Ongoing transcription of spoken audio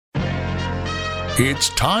It's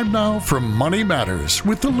time now for Money Matters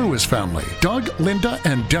with the Lewis family. Doug, Linda,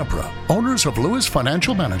 and Deborah, owners of Lewis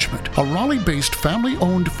Financial Management, a Raleigh-based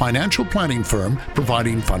family-owned financial planning firm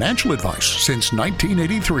providing financial advice since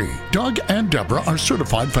 1983. Doug and Deborah are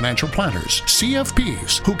certified financial planners,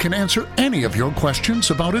 CFPs, who can answer any of your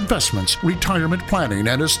questions about investments, retirement planning,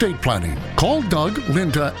 and estate planning. Call Doug,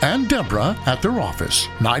 Linda, and Deborah at their office,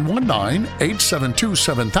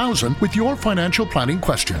 919-872-7000, with your financial planning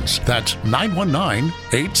questions. That's 919-872-7000.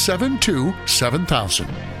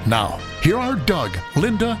 Now, here are Doug,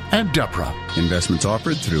 Linda, and Deborah. Investments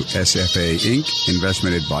offered through SFA Inc.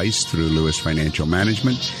 Investment advice through Lewis Financial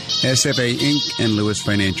Management. SFA Inc. and Lewis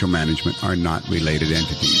Financial Management are not related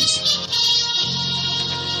entities.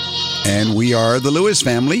 And we are the Lewis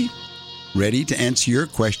family, ready to answer your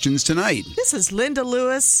questions tonight. This is Linda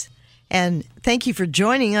Lewis, and thank you for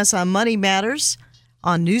joining us on Money Matters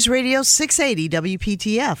on News Radio 680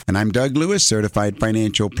 WPTF. And I'm Doug Lewis, certified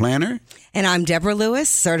financial planner. And I'm Deborah Lewis,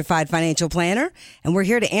 certified financial planner. And we're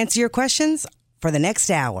here to answer your questions for the next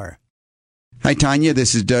hour. Hi, Tanya.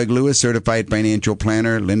 This is Doug Lewis, certified financial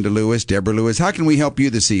planner. Linda Lewis, Deborah Lewis. How can we help you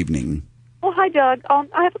this evening? Well, hi, Doug.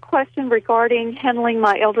 I have a question regarding handling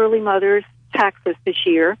my elderly mother's taxes this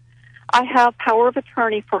year. I have power of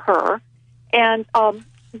attorney for her, and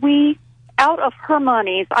out of her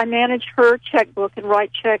monies, I manage her checkbook and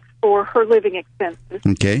write checks for her living expenses.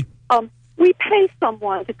 Okay. We pay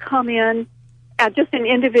someone to come in, just an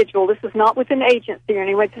individual. This is not with an agency or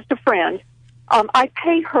anyway, just a friend. I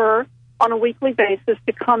pay her on a weekly basis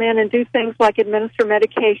to come in and do things like administer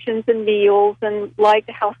medications and meals and light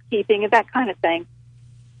housekeeping and that kind of thing.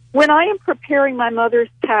 When I am preparing my mother's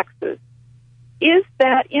taxes, is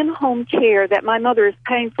that in-home care that my mother is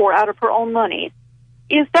paying for out of her own money,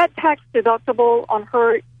 is that tax deductible on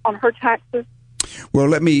her taxes? Well,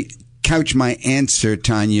 let me couch my answer,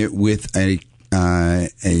 Tanya, with a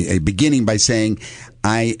beginning by saying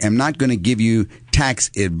I am not going to give you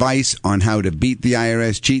tax advice on how to beat the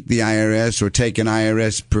IRS, cheat the IRS, or take an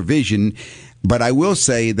IRS provision, but I will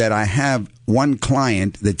say that I have one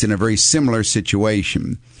client that's in a very similar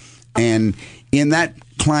situation. And in that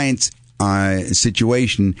client's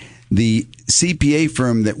situation, the CPA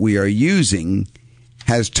firm that we are using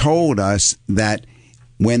has told us that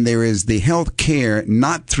when there is the health care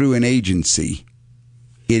not through an agency,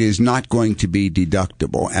 it is not going to be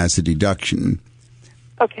deductible as a deduction.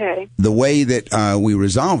 Okay. The way that we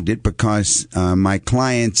resolved it, because my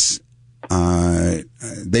clients,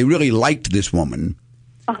 they really liked this woman.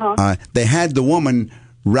 Uh-huh. They had the woman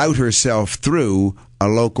route herself through a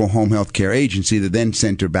local home health care agency that then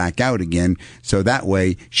sent her back out again, so that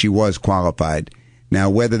way she was qualified. Now,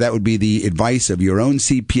 whether that would be the advice of your own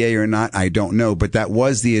CPA or not, I don't know, but that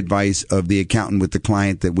was the advice of the accountant with the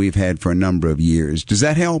client that we've had for a number of years. Does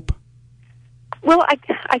that help? Well, I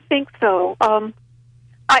think so. I'm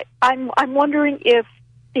wondering if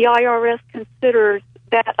the IRS considers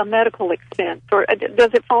that a medical expense, or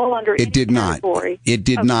does it fall under any category? It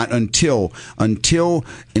did not until, in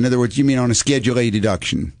other words, you mean on a Schedule A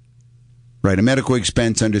deduction, right? A medical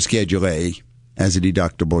expense under Schedule A as a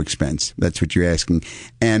deductible expense. That's what you're asking.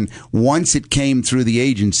 And once it came through the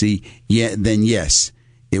agency, then yes,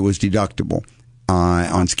 it was deductible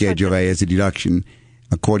on Schedule A as a deduction.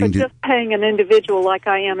 According to just paying an individual like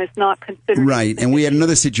I am is not considered. Right. And we had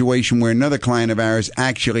another situation where another client of ours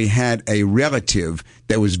actually had a relative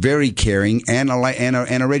that was very caring and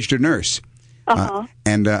a registered nurse. Uh-huh.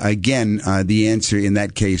 Again, the answer in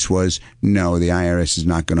that case was no, the IRS is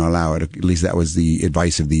not going to allow it. At least that was the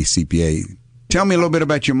advice of the CPA. Tell me a little bit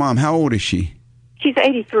about your mom. How old is she? She's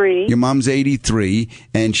 83. Your mom's 83,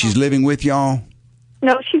 and she's living with y'all?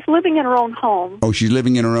 No, she's living in her own home. Oh, she's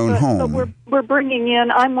living in her own home. So we're bringing in,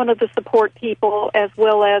 I'm one of the support people, as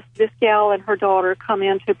well as this gal and her daughter come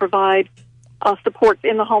in to provide support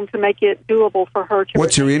in the home to make it doable for her to.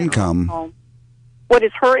 What's her income? What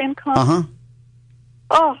is her income? Uh-huh.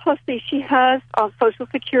 Oh, let's see. She has Social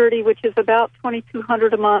Security, which is about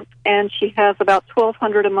 $2,200 a month, and she has about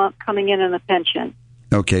 $1,200 a month coming in a pension.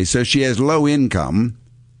 Okay, so she has low income,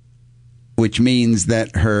 which means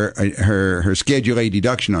that her Schedule A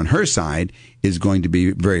deduction on her side is going to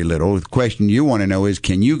be very little. The question you want to know is,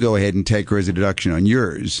 can you go ahead and take her as a deduction on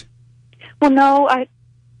yours? Well, no, I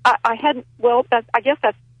hadn't. Well, I guess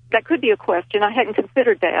that could be a question. I hadn't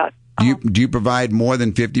considered that. Do you provide more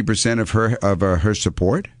than 50% of her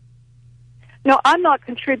support? No, I'm not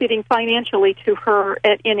contributing financially to her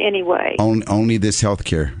in any way. Only this health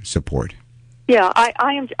care support. Yeah,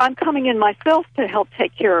 I'm coming in myself to help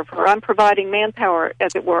take care of her. I'm providing manpower,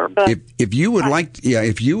 as it were. But if you would like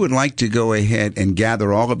to go ahead and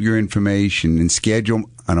gather all of your information and schedule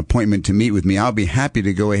an appointment to meet with me, I'll be happy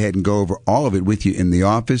to go ahead and go over all of it with you in the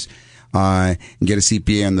office. And get a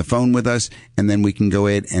CPA on the phone with us, and then we can go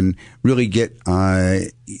ahead and really get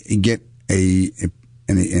the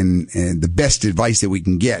best advice that we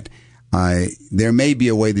can get. There may be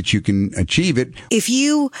a way that you can achieve it. If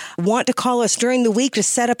you want to call us during the week to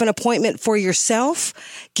set up an appointment for yourself,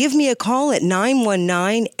 give me a call at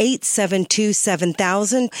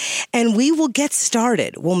 919-872-7000, and we will get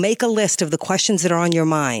started. We'll make a list of the questions that are on your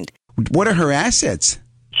mind. What are her assets?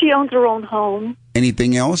 she owns her own home.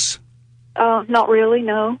 Anything else? Not really,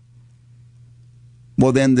 no.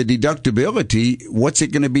 Well, then the deductibility, what's it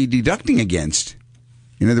going to be deducting against?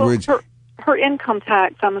 In other words... Her income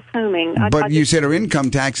tax, I'm assuming. But you said her income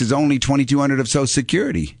tax is only $2,200 of Social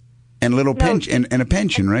Security and a little pension and a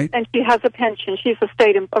pension, right? And she has a pension. She's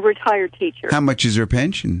a retired teacher. How much is her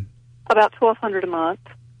pension? About $1,200 a month.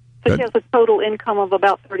 So she has a total income of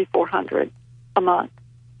about $3,400 a month.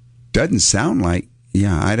 Doesn't sound like.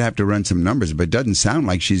 Yeah, I'd have to run some numbers, but it doesn't sound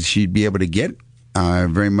like she'd be able to get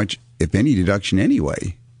very much, if any, deduction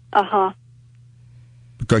anyway. Uh-huh.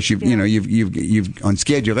 Because you've on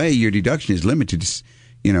Schedule A, your deduction is limited,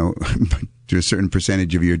 to a certain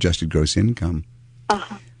percentage of your adjusted gross income.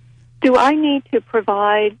 Uh-huh. Do I need to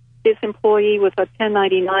provide this employee with a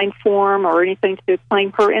 1099 form or anything to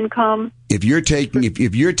claim her income? If you're taking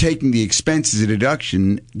the expense as a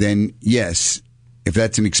deduction, then yes. If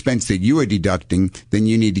that's an expense that you are deducting, then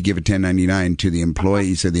you need to give a 1099 to the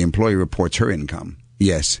employee so the employee reports her income.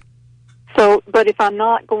 Yes. So, but if I'm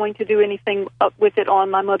not going to do anything with it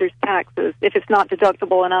on my mother's taxes, if it's not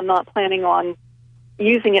deductible and I'm not planning on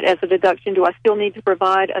using it as a deduction, do I still need to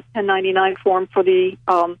provide a 1099 form for the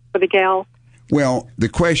gal? Well, the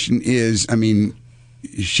question is,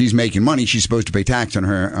 she's making money. She's supposed to pay tax on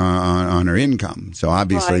her on her income. So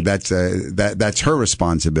obviously right. that's her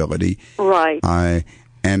responsibility. Right.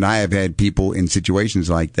 And I have had people in situations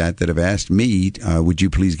like that have asked me, "Would you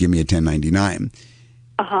please give me a 1099?"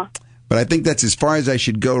 Uh-huh. But I think that's as far as I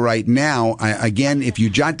should go right now. Again, if you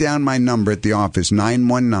jot down my number at the office,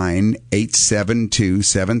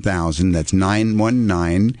 919-872-7000. That's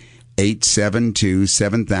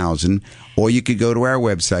 919-872-7000. Or you could go to our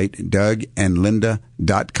website,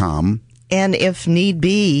 DougAndLinda.com. And if need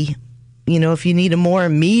be, if you need a more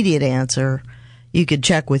immediate answer, you could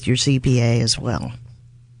check with your CPA as well.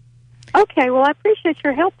 Okay, well, I appreciate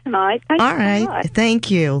your help tonight. Thank you All right. so much.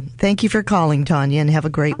 Thank you. Thank you for calling, Tanya, and have a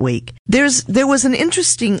great week. There was an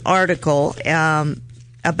interesting article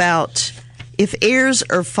about if heirs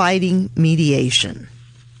are fighting mediation.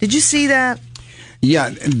 Did you see that? Yeah,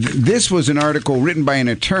 this was an article written by an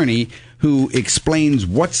attorney who explains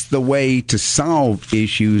what's the way to solve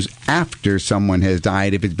issues after someone has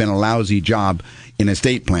died if it's been a lousy job in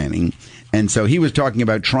estate planning. And so he was talking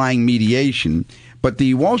about trying mediation. But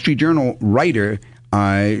the Wall Street Journal writer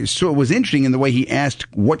so it was interesting in the way he asked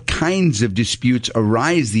what kinds of disputes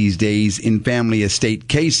arise these days in family estate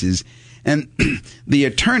cases. And the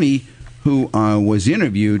attorney who was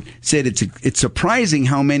interviewed said it's surprising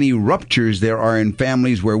how many ruptures there are in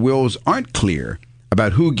families where wills aren't clear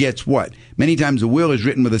about who gets what. Many times a will is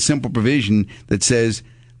written with a simple provision that says,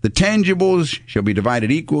 the tangibles shall be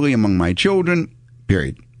divided equally among my children,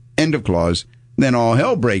 period. End of clause. Then all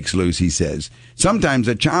hell breaks loose, he says. Sometimes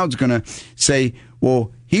a child's going to say,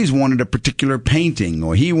 well, he's wanted a particular painting,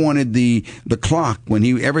 or he wanted the clock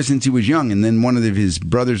ever since he was young. And then one of his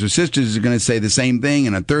brothers or sisters is going to say the same thing,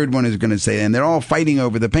 and a third one is going to say, and they're all fighting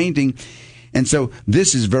over the painting. And so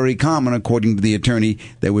this is very common, according to the attorney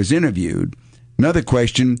that was interviewed. Another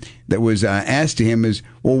question that was asked to him is,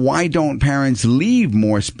 well, why don't parents leave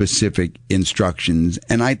more specific instructions?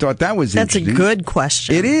 And I thought that was interesting. That's a good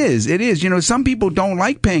question. It is. Some people don't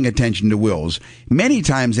like paying attention to wills. Many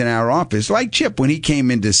times in our office, like Chip when he came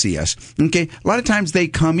in to see us, okay, a lot of times they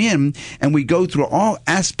come in and we go through all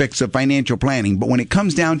aspects of financial planning. But when it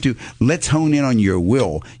comes down to let's hone in on your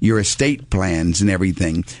will, your estate plans and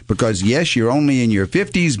everything, because yes, you're only in your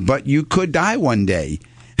 50s, but you could die one day.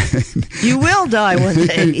 You will die one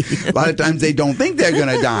day. A lot of times they don't think they're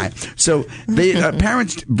going to die. So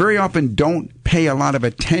parents very often don't pay a lot of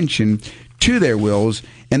attention to their wills.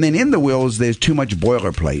 And then in the wills, there's too much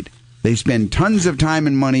boilerplate. They spend tons of time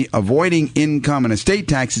and money avoiding income and estate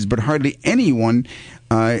taxes, but hardly anyone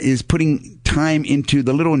is putting time into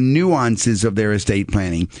the little nuances of their estate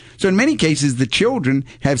planning. So in many cases, the children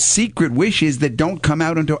have secret wishes that don't come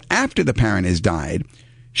out until after the parent has died.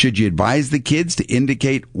 Should you advise the kids to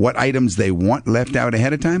indicate what items they want left out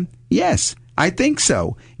ahead of time? Yes, I think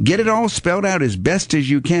so. Get it all spelled out as best as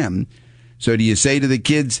you can. So do you say to the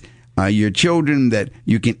kids, your children, that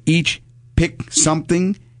you can each pick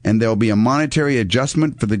something and there'll be a monetary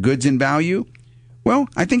adjustment for the goods in value? Well,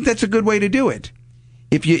 I think that's a good way to do it.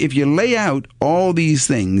 If you lay out all these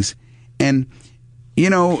things, and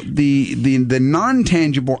the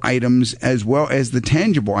non-tangible items as well as the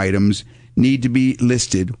tangible items need to be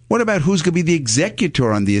listed. What about who's going to be the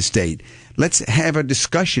executor on the estate? Let's have a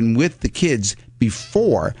discussion with the kids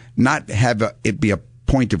before, not have it be a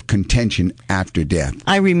point of contention after death.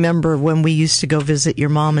 I remember when we used to go visit your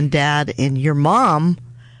mom and dad, and your mom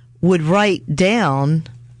would write down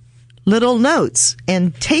little notes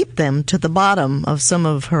and tape them to the bottom of some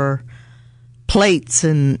of her plates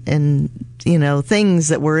and things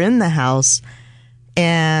that were in the house.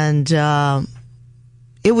 And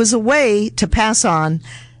it was a way to pass on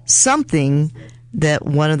something that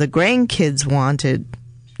one of the grandkids wanted,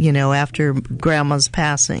 after grandma's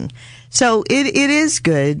passing. So it is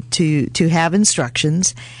good to have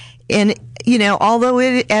instructions. And, although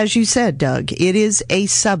it, as you said, Doug, it is a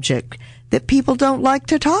subject that people don't like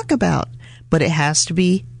to talk about, but it has to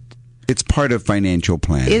be. It's part of financial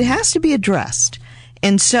planning. It has to be addressed.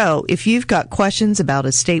 And so if you've got questions about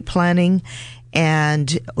estate planning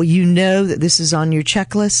and you know that this is on your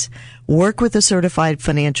checklist, work with a certified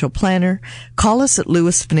financial planner. Call us at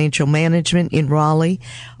Lewis Financial Management in Raleigh.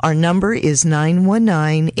 Our number is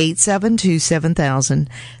 919-872-7000.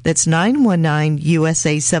 That's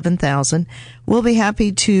 919-USA-7000. We'll be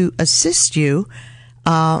happy to assist you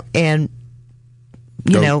and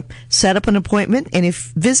set up an appointment, and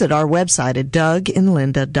visit our website at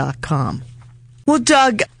dougandlinda.com. Well,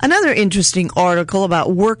 Doug, another interesting article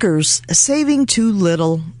about workers saving too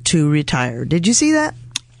little to retire. Did you see that?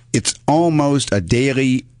 It's almost a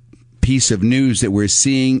daily piece of news that we're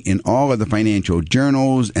seeing in all of the financial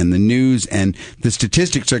journals and the news, and the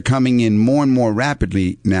statistics are coming in more and more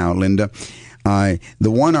rapidly now, Linda. The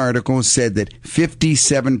one article said that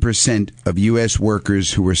 57% of U.S.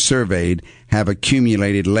 workers who were surveyed have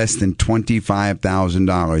accumulated less than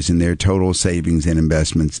 $25,000 in their total savings and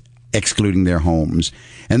investments, excluding their homes.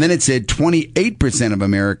 And then it said 28% of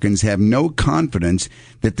Americans have no confidence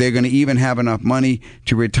that they're going to even have enough money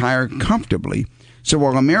to retire comfortably. So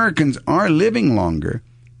while Americans are living longer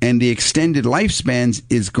and the extended lifespans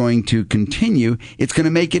is going to continue, it's going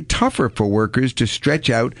to make it tougher for workers to stretch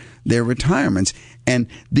out their retirements. And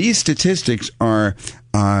these statistics are,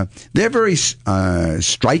 they're very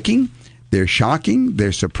striking, they're shocking,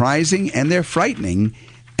 they're surprising, and they're frightening.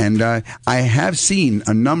 And I have seen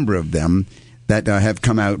a number of them that have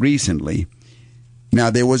come out recently. Now,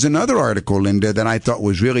 there was another article, Linda, that I thought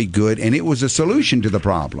was really good, and it was a solution to the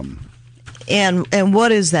problem. And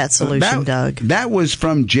what is that solution, Doug? That was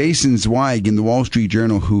from Jason Zweig in the Wall Street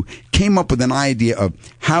Journal, who came up with an idea of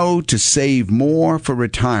how to save more for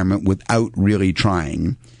retirement without really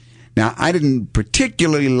trying. Now, I didn't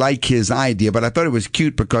particularly like his idea, but I thought it was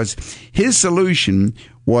cute because his solution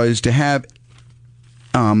was to have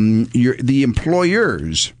the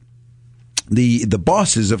employers, the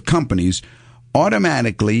bosses of companies,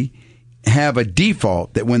 automatically have a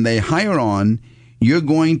default that when they hire on, you're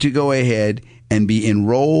going to go ahead and be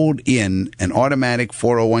enrolled in an automatic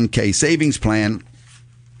 401k savings plan,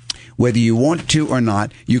 whether you want to or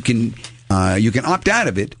not. You can opt out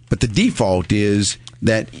of it, but the default is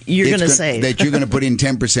that you're going to save, that you're going to put in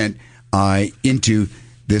 10% into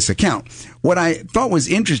this account. What I thought was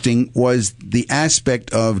interesting was the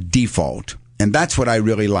aspect of default. And that's what I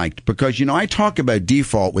really liked because, I talk about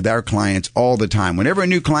default with our clients all the time. Whenever a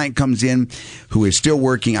new client comes in who is still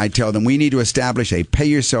working, I tell them we need to establish a pay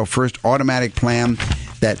yourself first automatic plan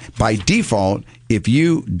that by default, if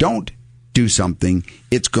you don't do something,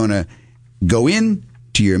 it's going to go in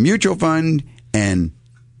to your mutual fund and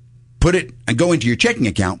put it and go into your checking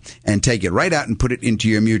account and take it right out and put it into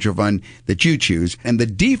your mutual fund that you choose. And the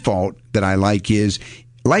default that I like is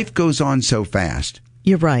life goes on so fast.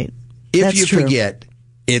 You're right. If That's you true. forget,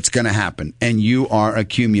 it's going to happen, and you are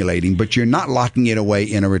accumulating, but you're not locking it away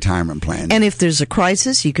in a retirement plan. And if there's a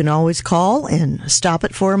crisis, you can always call and stop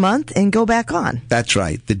it for a month and go back on. That's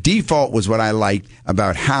right. The default was what I liked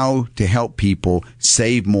about how to help people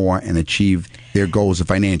save more and achieve their goals of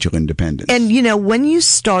financial independence. And, when you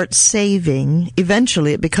start saving,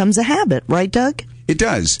 eventually it becomes a habit, right, Doug? It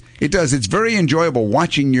does. It does. It's very enjoyable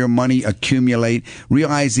watching your money accumulate,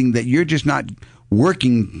 realizing that you're just not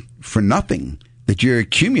working for nothing, that you're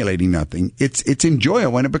accumulating nothing. It's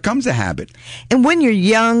enjoyable when it becomes a habit. And when you're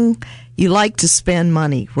young, you like to spend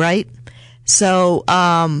money, right? So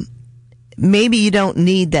maybe you don't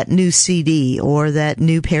need that new CD or that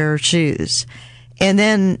new pair of shoes. And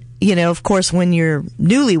then of course, when you're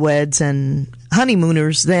newlyweds and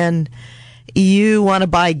honeymooners, then you want to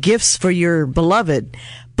buy gifts for your beloved.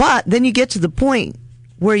 But then you get to the point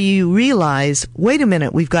where you realize, wait a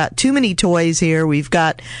minute, we've got too many toys here. We've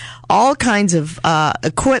got all kinds of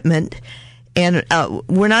equipment, and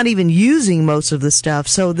we're not even using most of the stuff.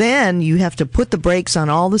 So then you have to put the brakes on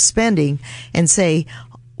all the spending and say,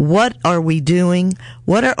 what are we doing?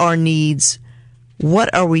 What are our needs?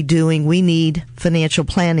 What are we doing? We need financial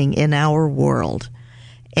planning in our world.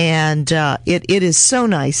 And it is so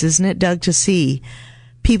nice, isn't it, Doug, to see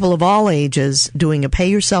people of all ages doing a pay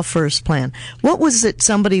yourself first plan. What was it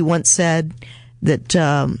somebody once said, that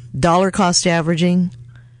dollar cost averaging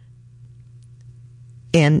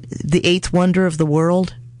and the eighth wonder of the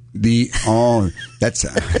world? That's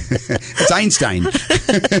Einstein.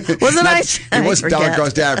 Wasn't Einstein? It wasn't dollar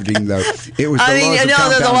cost averaging, though. It was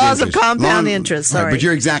the laws of compound interest. Sorry, right, but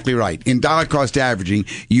you're exactly right. In dollar cost averaging,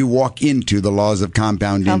 you walk into the laws of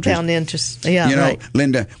compound interest. Yeah, right.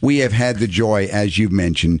 Linda, we have had the joy, as you've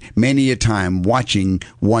mentioned, many a time watching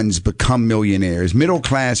ones become millionaires, middle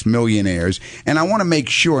class millionaires. And I want to make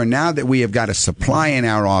sure now that we have got a supply in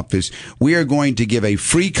our office, we are going to give a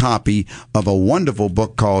free copy of a wonderful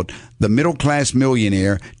book called The Middle Class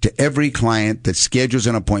Millionaire to every client that schedules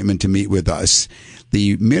an appointment to meet with us.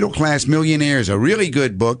 The Middle Class Millionaire is a really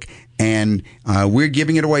good book, and we're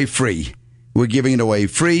giving it away free. We're giving it away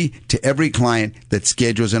free to every client that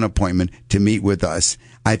schedules an appointment to meet with us.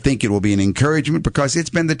 I think it will be an encouragement because it's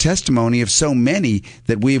been the testimony of so many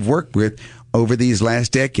that we've worked with over these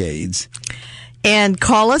last decades. And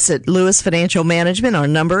call us at Lewis Financial Management. Our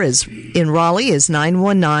number is in Raleigh is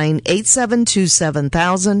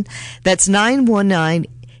 919-872-7000. That's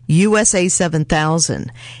 919-USA-7000.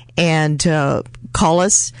 And call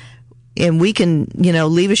us, and we can,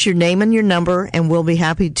 leave us your name and your number, and we'll be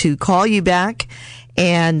happy to call you back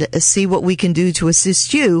and see what we can do to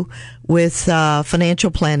assist you with financial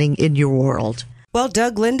planning in your world. Well,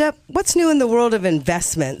 Doug, Linda, what's new in the world of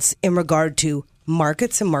investments in regard to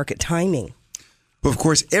markets and market timing? Of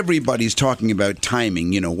course, everybody's talking about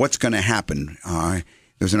timing, what's going to happen.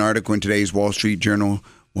 There's an article in today's Wall Street Journal.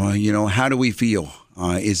 Well, how do we feel?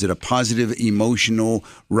 Is it a positive, emotional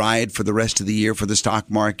ride for the rest of the year for the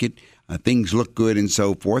stock market? Things look good and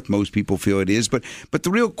so forth. Most people feel it is. But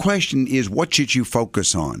the real question is, what should you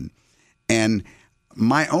focus on? And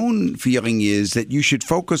my own feeling is that you should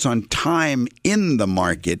focus on time in the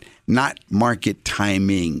market, not market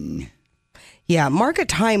timing. Yeah, market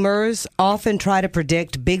timers often try to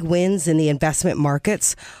predict big wins in the investment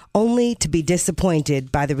markets, only to be disappointed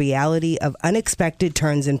by the reality of unexpected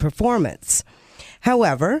turns in performance.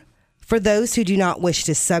 However, for those who do not wish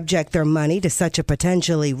to subject their money to such a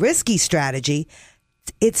potentially risky strategy,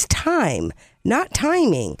 it's time, not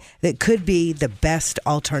timing, that could be the best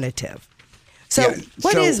alternative. So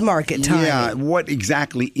what is market timing? Yeah, what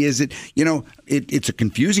exactly is it? It's a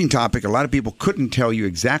confusing topic. A lot of people couldn't tell you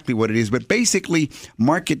exactly what it is. But basically,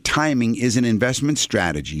 market timing is an investment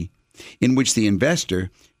strategy in which the investor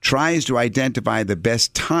tries to identify the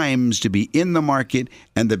best times to be in the market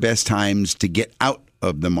and the best times to get out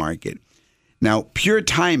of the market. Now, pure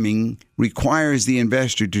timing requires the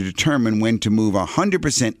investor to determine when to move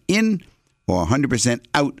 100% in or 100%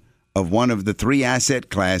 out of one of the three asset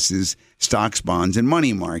classes, stocks, bonds, and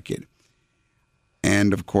money market.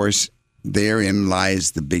 And, of course, therein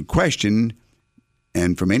lies the big question.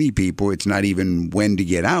 And for many people, it's not even when to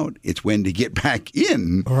get out, it's when to get back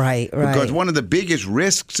in. Right. Because one of the biggest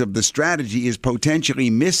risks of the strategy is potentially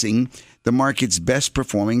missing the market's best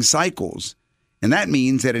performing cycles. And that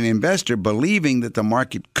means that an investor believing that the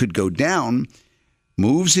market could go down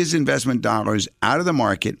moves his investment dollars out of the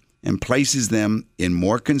market and places them in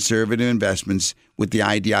more conservative investments with the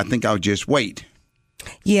idea, I think I'll just wait.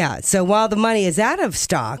 Yeah, so while the money is out of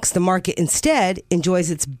stocks, the market instead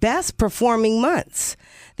enjoys its best performing months.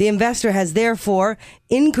 The investor has therefore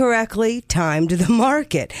incorrectly timed the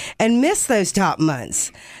market and missed those top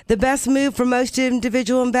months. The best move for most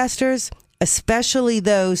individual investors, especially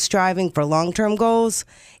those striving for long-term goals,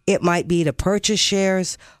 it might be to purchase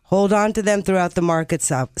shares, hold on to them throughout the market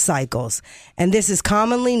cycles. And this is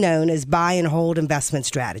commonly known as buy and hold investment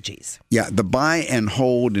strategies. Yeah, the buy and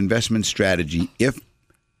hold investment strategy, if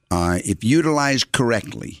utilized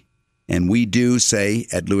correctly, and we do say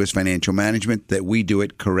at Lewis Financial Management that we do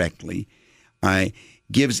it correctly,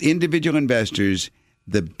 gives individual investors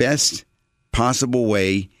the best possible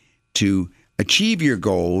way to achieve your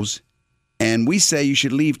goals. And we say you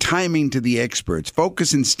should leave timing to the experts.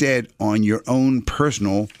 Focus instead on your own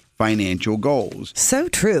personal financial goals. So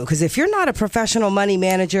true, because if you're not a professional money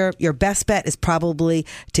manager, your best bet is probably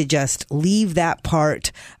to just leave that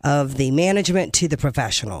part of the management to the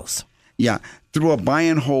professionals. Yeah. Through a buy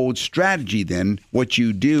and hold strategy, then, what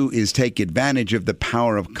you do is take advantage of the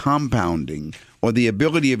power of compounding, or the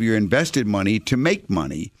ability of your invested money to make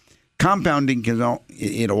money. Compounding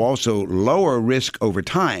it'll also lower risk over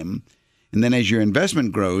time. And then as your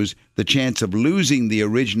investment grows, the chance of losing the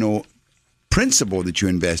original principal that you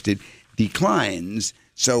invested declines.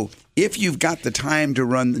 So if you've got the time to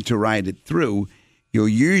ride it through, you're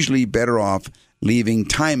usually better off leaving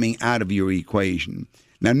timing out of your equation.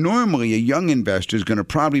 Now, normally a young investor is going to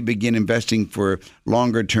probably begin investing for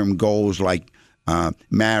longer-term goals like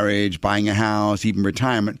marriage, buying a house, even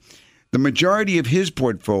retirement. The majority of his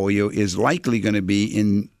portfolio is likely going to be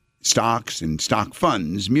in stocks and stock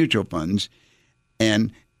funds, mutual funds,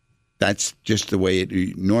 and that's just the way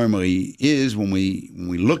it normally is when we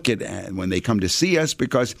look at when they come to see us,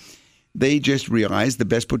 because they just realize the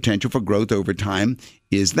best potential for growth over time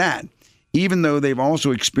is that, even though they've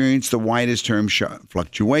also experienced the widest term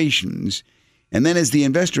fluctuations. And then as the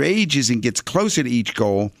investor ages and gets closer to each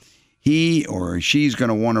goal, he or she's going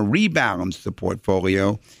to want to rebalance the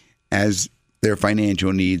portfolio as their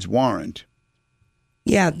financial needs warrant.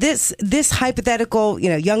 Yeah, this hypothetical,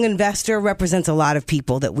 young investor represents a lot of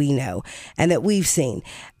people that we know and that we've seen.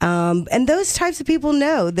 And those types of people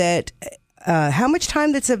know that how much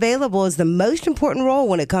time that's available is the most important role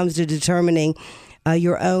when it comes to determining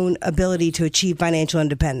your own ability to achieve financial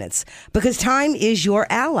independence, because time is your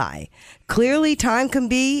ally. Clearly, time can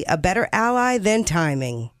be a better ally than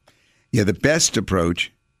timing. Yeah, the best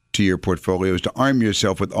approach to your portfolio is to arm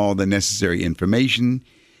yourself with all the necessary information.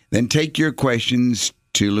 Then take your questions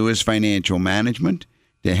to Lewis Financial Management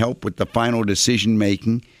to help with the final decision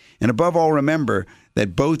making. And above all, remember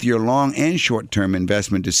that both your long and short-term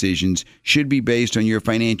investment decisions should be based on your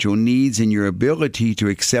financial needs and your ability to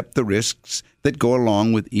accept the risks that go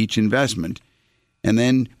along with each investment. And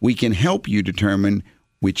then we can help you determine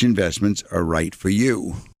which investments are right for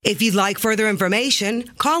you. If you'd like further information,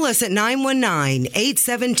 call us at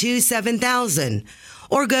 919-872-7000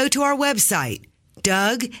 or go to our website,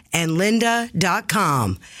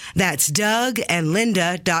 DougandLinda.com. That's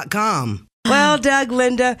DougandLinda.com. Well, Doug,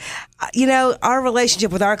 Linda, our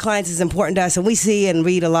relationship with our clients is important to us, and we see and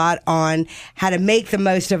read a lot on how to make the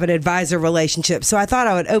most of an advisor relationship. So I thought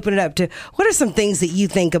I would open it up to what are some things that you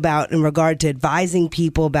think about in regard to advising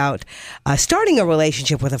people about starting a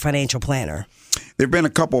relationship with a financial planner? There have been a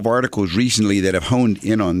couple of articles recently that have honed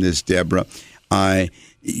in on this, Deborah.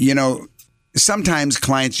 Sometimes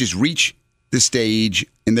clients just reach the stage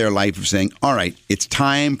in their life of saying, all right, it's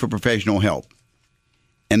time for professional help.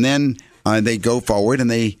 And then they go forward and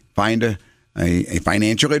they find a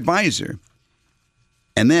financial advisor.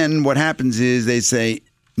 And then what happens is they say,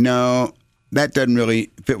 no, that doesn't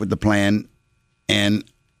really fit with the plan, and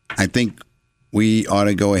I think we ought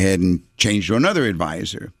to go ahead and change to another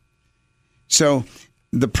advisor. So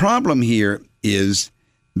the problem here is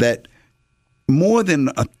that more than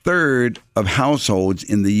a third of households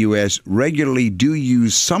in the U.S. regularly do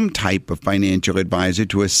use some type of financial advisor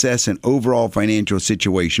to assess an overall financial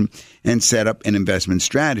situation and set up an investment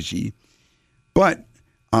strategy. But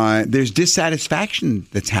there's dissatisfaction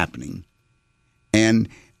that's happening. And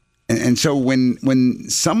so when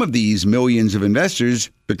some of these millions of investors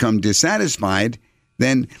become dissatisfied,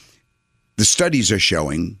 then the studies are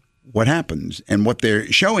showing what happens. And what they're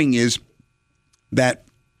showing is that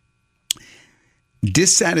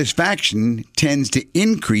dissatisfaction tends to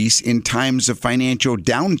increase in times of financial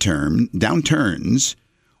downturns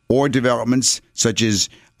or developments such as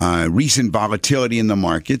recent volatility in the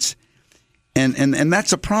markets. And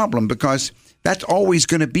that's a problem because that's always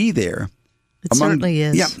going to be there. It certainly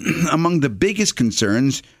is. Yeah, among the biggest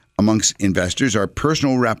concerns amongst investors are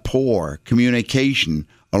personal rapport, communication,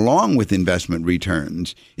 along with investment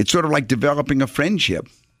returns. It's sort of like developing a friendship.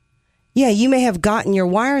 Yeah, you may have gotten your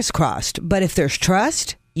wires crossed, but if there's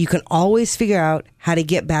trust, you can always figure out how to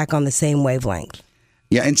get back on the same wavelength.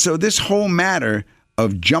 Yeah, and so this whole matter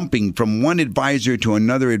of jumping from one advisor to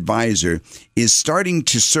another advisor is starting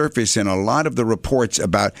to surface in a lot of the reports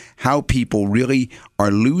about how people really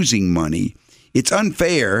are losing money. It's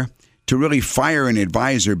unfair to really fire an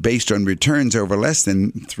advisor based on returns over less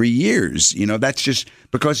than 3 years. That's just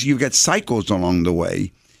because you've got cycles along the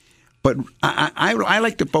way. But I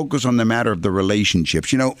like to focus on the matter of the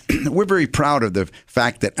relationships. We're very proud of the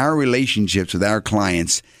fact that our relationships with our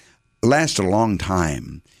clients last a long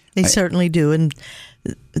time. They certainly do. And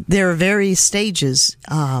there are various stages,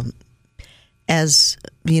 as,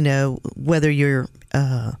 whether you're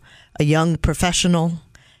a young professional,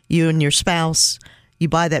 you and your spouse, you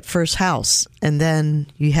buy that first house, and then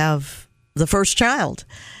you have the first child,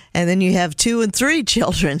 and then you have 2 and 3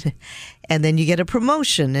 children, and then you get a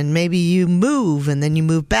promotion, and maybe you move, and then you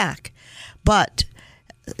move back.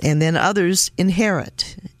 And then others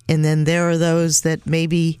inherit. And then there are those that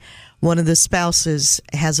maybe one of the spouses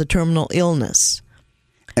has a terminal illness.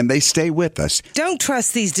 And they stay with us. Don't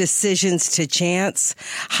trust these decisions to chance.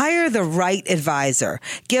 Hire the right advisor.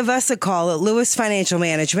 Give us a call at Lewis Financial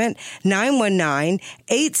Management,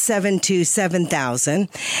 919-872-7000,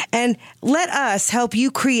 and let us help you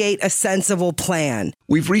create a sensible plan.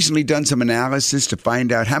 We've recently done some analysis to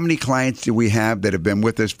find out how many clients do we have that have been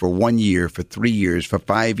with us for 1 year, for 3 years, for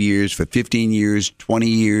 5 years, for 15 years, 20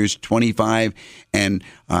 years, 25, and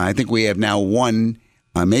I think we have now one.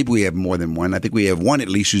 Maybe we have more than one. I think we have one at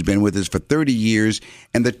least who's been with us for 30 years.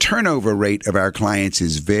 And the turnover rate of our clients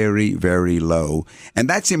is very, very low. And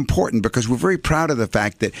that's important because we're very proud of the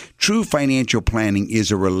fact that true financial planning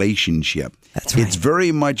is a relationship. That's right. It's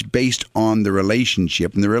very much based on the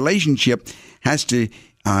relationship. And the relationship has to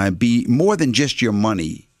be more than just your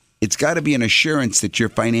money. It's got to be an assurance that your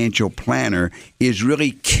financial planner is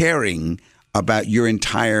really caring about your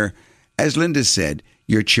entire, as Linda said,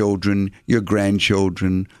 your children, your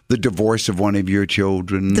grandchildren, the divorce of one of your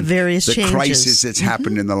children, the various the changes. Crisis that's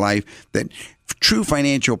happened in the life. That true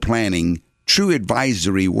financial planning, true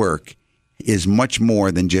advisory work is much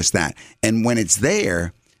more than just that. And when it's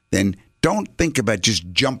there, then don't think about just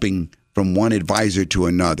jumping from one advisor to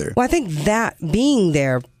another. Well, I think that being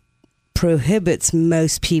there prohibits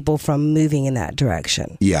most people from moving in that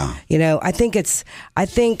direction. Yeah. I think it's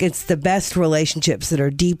the best relationships that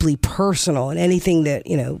are deeply personal, and anything that,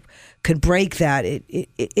 could break that,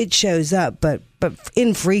 it shows up, but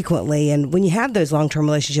infrequently. And when you have those long-term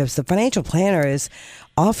relationships, the financial planner is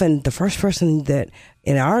often the first person that,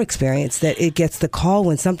 in our experience, that it gets the call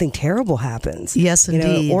when something terrible happens. Yes,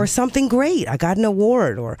 indeed. Or something great. I got an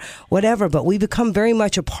award or whatever, but we become very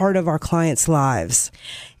much a part of our clients' lives.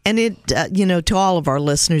 And to all of our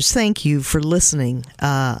listeners, thank you for listening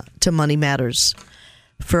to Money Matters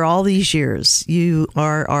for all these years. You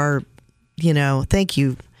are our, thank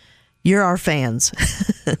you. You're our fans,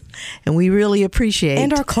 and we really appreciate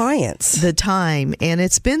and our clients the time. And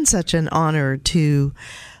it's been such an honor to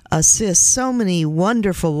assist so many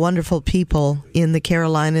wonderful, wonderful people in the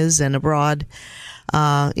Carolinas and abroad. We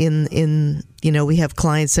have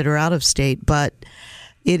clients that are out of state, but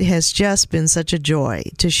it has just been such a joy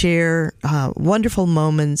to share wonderful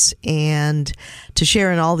moments and to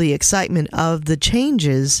share in all the excitement of the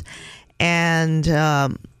changes and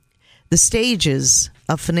the stages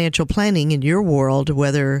of financial planning in your world,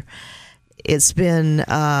 whether it's been,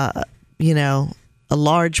 a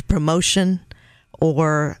large promotion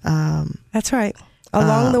or... That's right.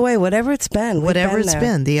 Along the way, whatever it's been. Whatever it's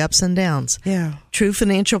been, the ups and downs. Yeah. True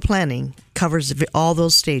financial planning covers all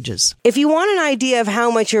those stages. If you want an idea of how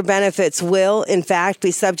much your benefits will, in fact,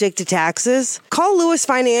 be subject to taxes, call Lewis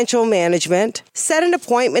Financial Management. Set an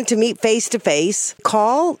appointment to meet face-to-face.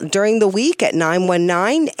 Call during the week at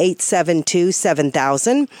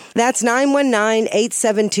 919-872-7000. That's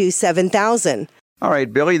 919-872-7000. All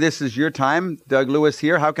right, Billy, this is your time. Doug Lewis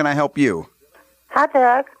here. How can I help you? Hi,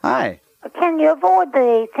 Doug. Hi. Can you avoid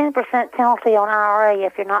the 10% penalty on IRA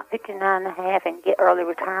if you're not 59 and a half and get early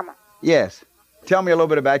retirement? Yes. Tell me a little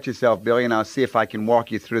bit about yourself, Billy, and I'll see if I can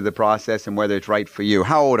walk you through the process and whether it's right for you.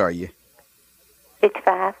 How old are you?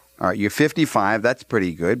 55. All right, you're 55. That's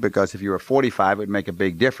pretty good because if you were 45, it would make a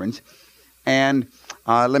big difference. And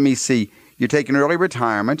let me see. You're taking early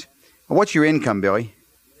retirement. What's your income, Billy?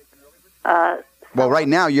 Well, right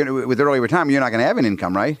now, with early retirement, you're not going to have an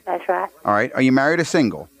income, right? That's right. All right. Are you married or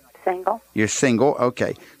single? Single. You're single?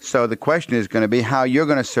 Okay. So the question is going to be how you're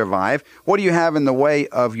going to survive. What do you have in the way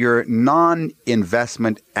of your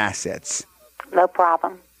non-investment assets? No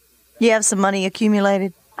problem. You have some money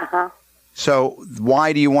accumulated? Uh-huh. So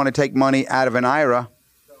why do you want to take money out of an IRA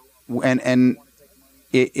and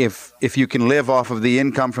if you can live off of the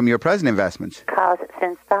income from your present investments? Because it's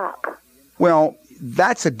in stock. Well,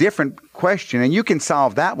 that's a different question, and you can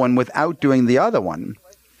solve that one without doing the other one.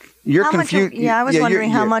 You're confused. Yeah, I was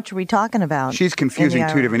wondering how much are we talking about? She's confusing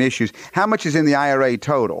two different issues. How much is in the IRA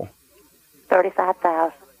total?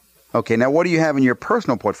 $35,000. Okay, now what do you have in your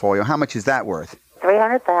personal portfolio? How much is that worth?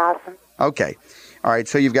 $300,000. Okay. All right,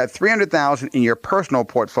 so you've got $300,000 in your personal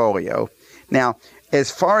portfolio. Now,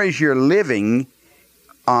 as far as you're living,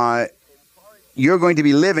 you're going to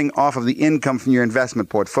be living off of the income from your investment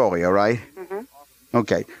portfolio, right? Mm-hmm.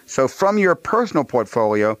 Okay, so from your personal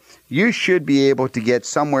portfolio, you should be able to get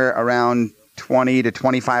somewhere around $20,000 to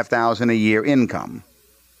 $25,000 a year income.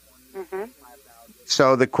 Mm-hmm.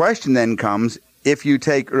 So the question then comes, if you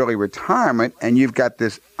take early retirement and you've got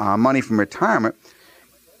this money from retirement,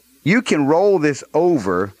 you can roll this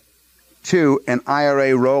over to an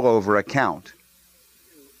IRA rollover account.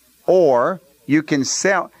 Or you can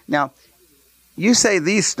sell. Now, you say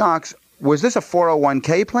these stocks, was this a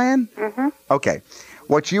 401k plan? Mm-hmm. Okay.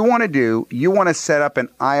 What you want to do, you want to set up an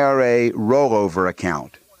IRA rollover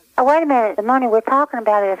account. Oh, wait a minute. The money we're talking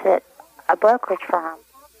about is at a brokerage firm.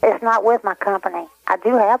 It's not with my company. I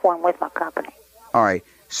do have one with my company. All right.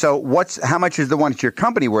 So how much is the one at your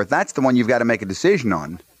company worth? That's the one you've got to make a decision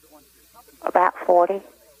on. About 40.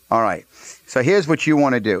 All right. So here's what you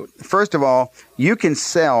want to do. First of all, you can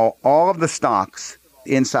sell all of the stocks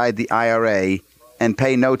inside the IRA and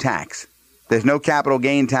pay no tax. There's no capital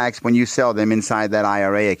gain tax when you sell them inside that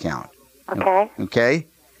IRA account. Okay. Okay?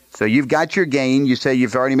 So you've got your gain. You say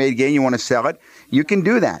you've already made gain. You want to sell it. You can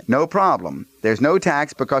do that. No problem. There's no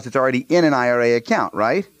tax because it's already in an IRA account,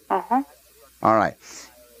 right? Uh-huh. All right.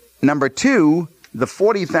 Number two, the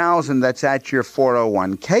 $40,000 that's at your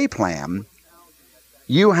 401k plan,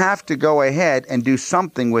 you have to go ahead and do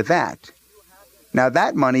something with that. Now,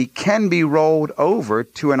 that money can be rolled over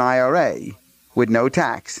to an IRA with no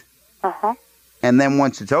tax. Uh-huh. And then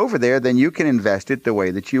once it's over there, then you can invest it the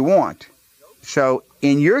way that you want. So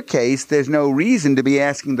in your case, there's no reason to be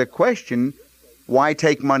asking the question, why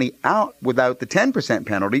take money out without the 10%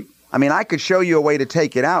 penalty? I mean, I could show you a way to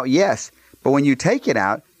take it out, yes, but when you take it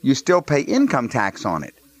out, you still pay income tax on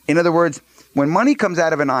it. In other words, when money comes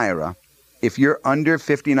out of an IRA, if you're under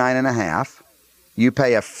 59.5, you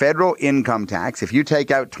pay a federal income tax. If you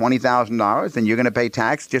take out $20,000, then you're going to pay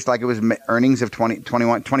tax just like it was earnings of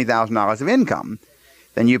 $20,000 of income.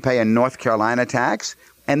 Then you pay a North Carolina tax,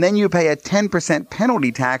 and then you pay a 10%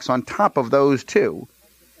 penalty tax on top of those two.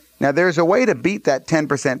 Now, there's a way to beat that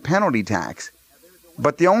 10% penalty tax,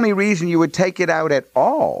 but the only reason you would take it out at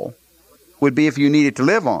all would be if you needed to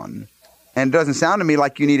live on. And it doesn't sound to me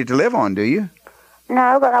like you needed to live on, do you?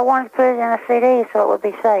 No, but I wanted to put it in a CD so it would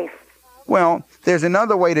be safe. Well, there's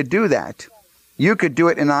another way to do that. You could do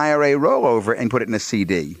it in an IRA rollover and put it in a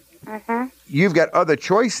CD. Mm-hmm. You've got other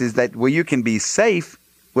choices where you can be safe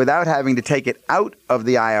without having to take it out of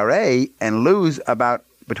the IRA and lose about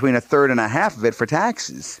between a third and a half of it for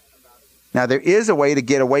taxes. Now, there is a way to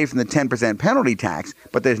get away from the 10% penalty tax,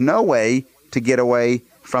 but there's no way to get away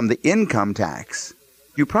from the income tax.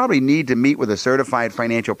 You probably need to meet with a certified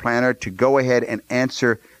financial planner to go ahead and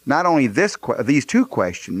answer not only these two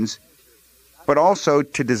questions, but also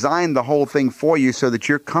to design the whole thing for you so that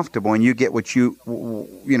you're comfortable and you get what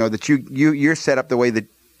that you're set up the way that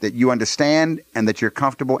you understand and that you're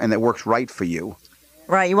comfortable and that works right for you.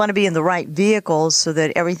 Right. You want to be in the right vehicles so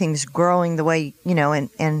that everything's growing the way, and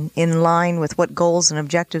in line with what goals and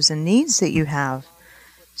objectives and needs that you have.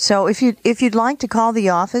 So if you'd like to call the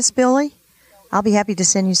office, Billy, I'll be happy to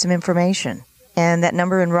send you some information. And that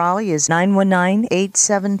number in Raleigh is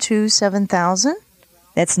 919-872-7000.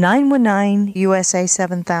 That's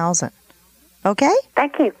 919-USA-7000. Okay?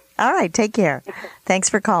 Thank you. All right. Take care. Thanks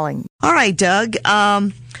for calling. All right, Doug.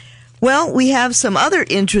 Well, we have some other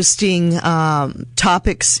interesting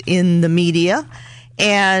topics in the media.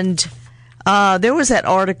 And there was that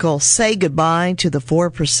article, Say Goodbye to the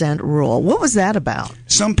 4% Rule. What was that about?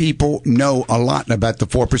 Some people know a lot about the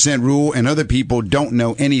 4% rule and other people don't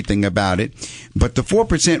know anything about it. But the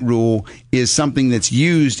 4% rule is something that's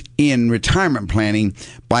used in retirement planning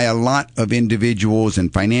by a lot of individuals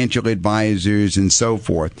and financial advisors and so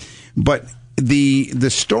forth. But the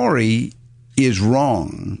story is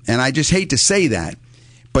wrong. And I just hate to say that.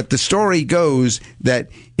 But the story goes that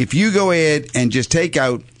if you go ahead and just take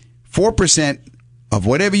out 4% of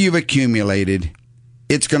whatever you've accumulated,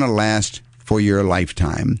 it's going to last for your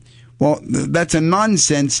lifetime. Well, that's a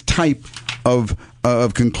nonsense type of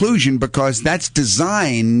conclusion because that's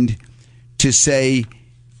designed to say,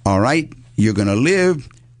 all right, you're going to live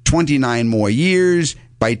 29 more years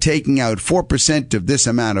by taking out 4% of this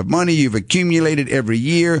amount of money you've accumulated every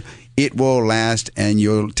year. It will last, and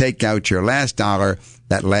you'll take out your last dollar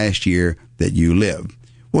that last year that you live.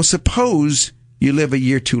 Well, suppose you live a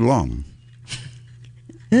year too long.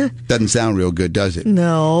 Doesn't sound real good, does it?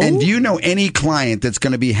 No. And do you know any client that's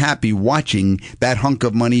going to be happy watching that hunk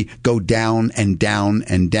of money go down and down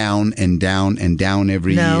and down and down and down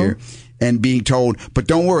every year? And being told, but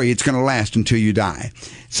don't worry, it's going to last until you die.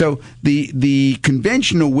 So the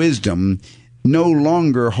conventional wisdom no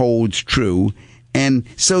longer holds true. And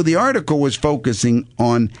so the article was focusing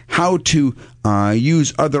on how to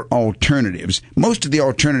use other alternatives. Most of the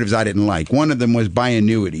alternatives I didn't like. One of them was buy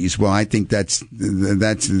annuities. Well, I think that's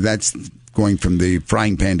going from the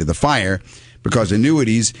frying pan to the fire. because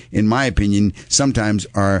annuities, in my opinion, sometimes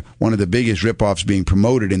are one of the biggest ripoffs being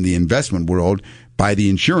promoted in the investment world by the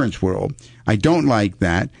insurance world. I don't like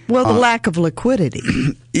that. Well, the lack of liquidity.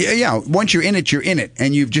 Yeah. Once you're in it, you're in it.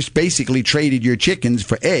 And you've just basically traded your chickens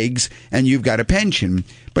for eggs and you've got a pension.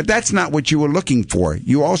 But that's not what you were looking for.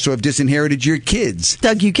 You also have disinherited your kids.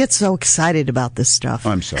 Doug, you get so excited about this stuff.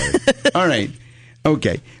 I'm sorry. All right.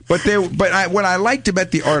 Okay. What I liked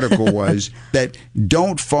about the article was that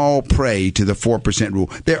don't fall prey to the 4%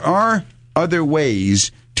 rule. There are other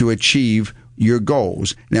ways to achieve your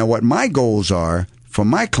goals. Now, what my goals are for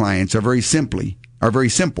my clients are very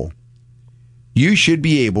simple. You should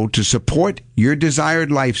be able to support your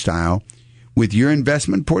desired lifestyle with your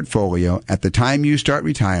investment portfolio at the time you start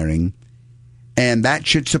retiring, and that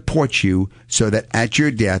should support you so that at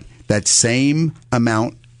your death, that same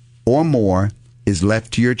amount or more is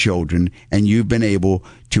left to your children, and you've been able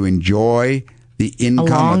to enjoy the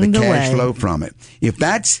income or the cash flow from it. If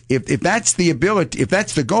that's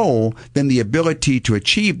the goal, then the ability to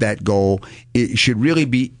achieve that goal, it should really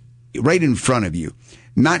be right in front of you,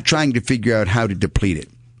 not trying to figure out how to deplete it.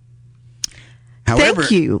 However,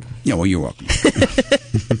 thank you. Yeah, well, you're welcome.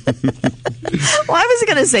 Well, I was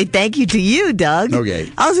going to say thank you to you, Doug.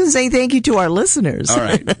 Okay. I was going to say thank you to our listeners. All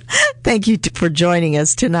right. Thank you for joining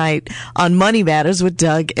us tonight on Money Matters with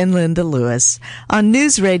Doug and Linda Lewis on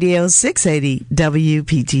News Radio 680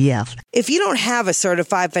 WPTF. If you don't have a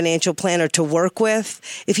certified financial planner to work with,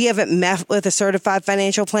 if you haven't met with a certified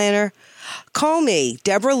financial planner, call me,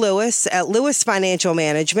 Deborah Lewis at Lewis Financial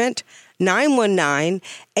Management,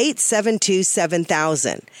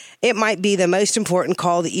 919-872-7000. It might be the most important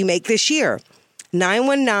call that you make this year.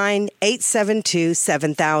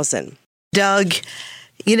 919-872-7000. Doug,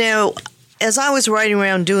 as I was riding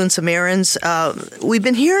around doing some errands, we've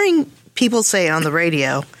been hearing people say on the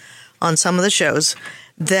radio, on some of the shows,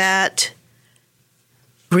 that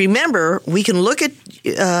remember, we can look at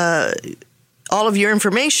all of your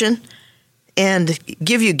information and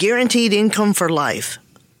give you guaranteed income for life.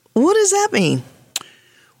 What does that mean?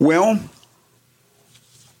 Well,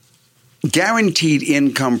 guaranteed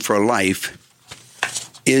income for life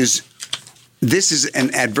is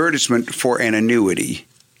an advertisement for an annuity.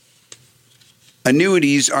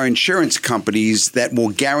 Annuities are insurance companies that will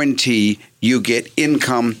guarantee you get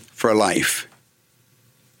income for life.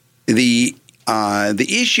 The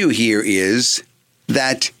issue here is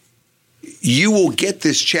that you will get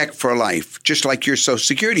this check for life, just like your Social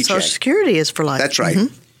Security check. Social Security is for life. That's right.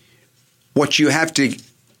 Mm-hmm. What you have to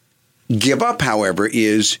give up, however,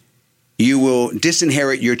 is you will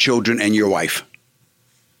disinherit your children and your wife.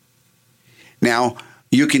 Now,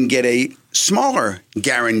 you can get a smaller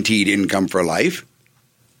guaranteed income for life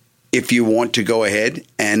if you want to go ahead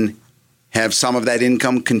and have some of that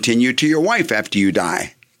income continue to your wife after you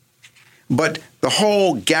die. But the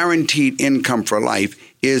whole guaranteed income for life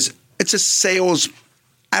it's a sales,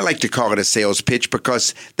 I like to call it a sales pitch,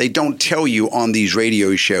 because they don't tell you on these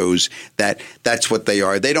radio shows that that's what they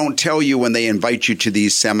are. They don't tell you when they invite you to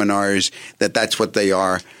these seminars that that's what they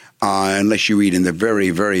are, unless you read in the very,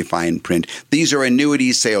 very fine print. These are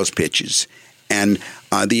annuity sales pitches, and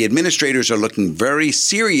the administrators are looking very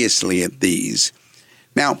seriously at these.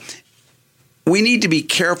 Now, we need to be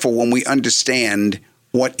careful when we understand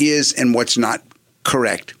what is and what's not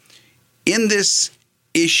correct. In this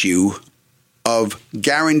issue of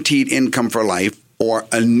guaranteed income for life or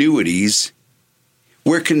annuities,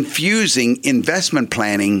 we're confusing investment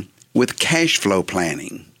planning with cash flow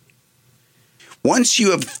planning. Once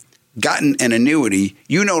you have gotten an annuity,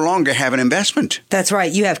 you no longer have an investment. That's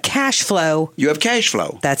right. You have cash flow. You have cash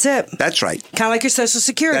flow. That's it. That's right. Kind of like your Social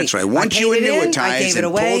Security. That's right. Once you annuitize and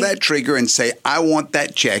pull that trigger and say, I want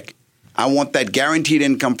that check, I want that guaranteed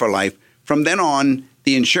income for life, from then on,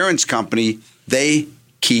 the insurance company, they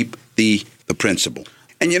keep the principal.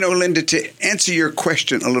 And Linda, to answer your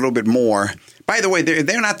question a little bit more, by the way,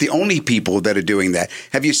 they're not the only people that are doing that.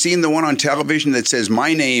 Have you seen the one on television that says,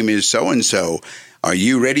 my name is so-and-so? Are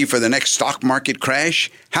you ready for the next stock market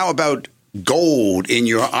crash? How about gold in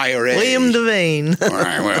your IRA? William Devane. All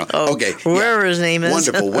right, well, okay. Wherever his name is.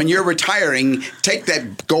 Wonderful. When you're retiring, take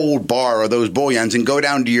that gold bar or those bullions and go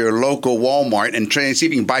down to your local Walmart and try and see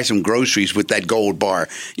if you can buy some groceries with that gold bar.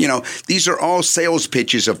 These are all sales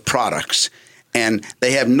pitches of products, and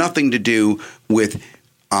they have nothing to do with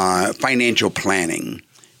financial planning.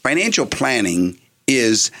 Financial planning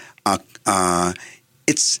is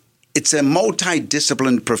it's a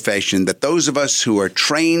multidisciplined profession that those of us who are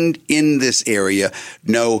trained in this area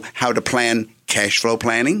know how to plan cash flow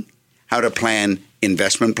planning, how to plan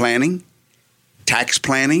investment planning, tax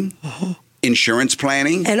planning, insurance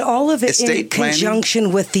planning, and all of it estate in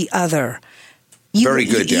conjunction with the other. Very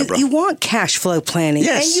good, Deborah. You want cash flow planning,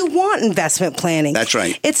 yes, and you want investment planning. That's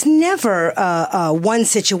right. It's never one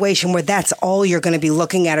situation where that's all you're going to be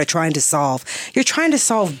looking at or trying to solve. You're trying to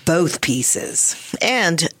solve both pieces.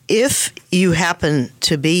 And if you happen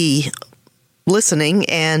to be listening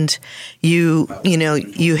and you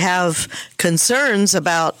have concerns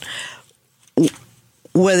about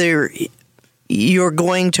whether you're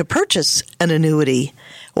going to purchase an annuity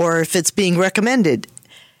or if it's being recommended,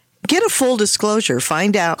 get a full disclosure.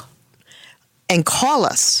 Find out and call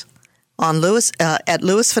us on at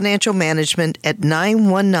Lewis Financial Management at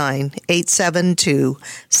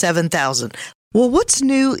 919-872-7000. Well, what's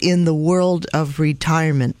new in the world of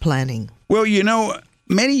retirement planning? Well,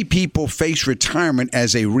 many people face retirement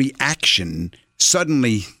as a reaction.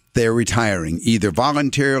 Suddenly, they're retiring, either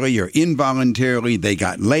voluntarily or involuntarily. They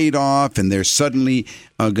got laid off and they're suddenly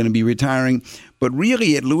going to be retiring. But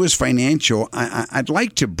really, at Lewis Financial, I'd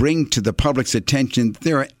like to bring to the public's attention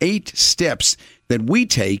there are 8 steps that we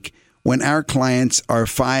take when our clients are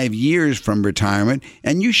 5 years from retirement.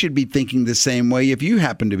 And you should be thinking the same way if you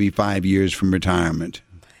happen to be 5 years from retirement.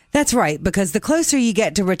 That's right, because the closer you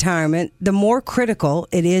get to retirement, the more critical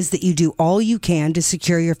it is that you do all you can to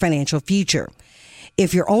secure your financial future.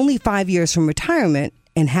 If you're only 5 years from retirement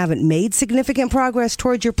and haven't made significant progress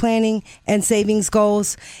towards your planning and savings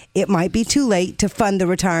goals, it might be too late to fund the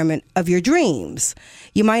retirement of your dreams.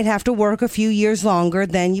 You might have to work a few years longer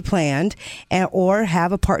than you planned or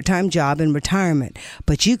have a part-time job in retirement,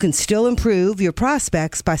 but you can still improve your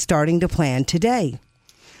prospects by starting to plan today.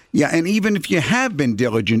 Yeah, and even if you have been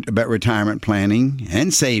diligent about retirement planning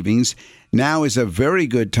and savings, now is a very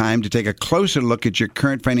good time to take a closer look at your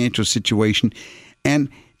current financial situation and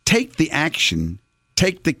take the action,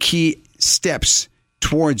 take the key steps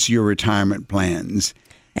towards your retirement plans.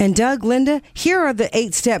 And Doug, Linda, here are the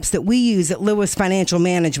 8 steps that we use at Lewis Financial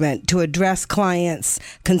Management to address clients'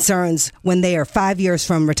 concerns when they are 5 years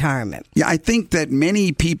from retirement. Yeah, I think that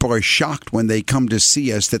many people are shocked when they come to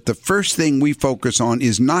see us that the first thing we focus on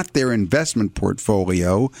is not their investment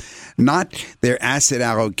portfolio, not their asset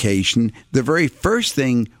allocation. The very first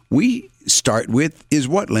thing we start with is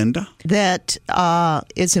what, Linda? That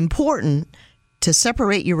it's important to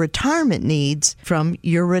separate your retirement needs from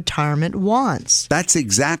your retirement wants. That's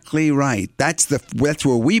exactly right. That's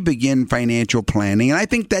where we begin financial planning. And I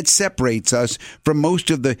think that separates us from most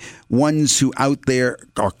of the ones who out there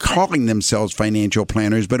are calling themselves financial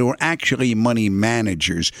planners, but who are actually money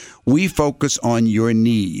managers. We focus on your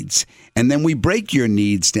needs, and then we break your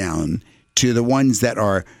needs down to the ones that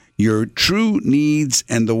are your true needs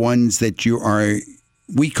and the ones that you are,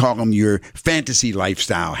 we call them your fantasy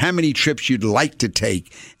lifestyle, how many trips you'd like to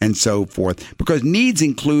take and so forth. Because needs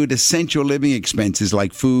include essential living expenses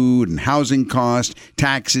like food and housing costs,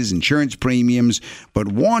 taxes, insurance premiums. But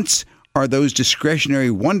wants are those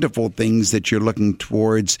discretionary, wonderful things that you're looking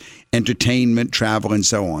towards, entertainment, travel, and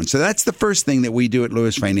so on. So that's the first thing that we do at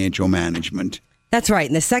Lewis Financial Management. That's right.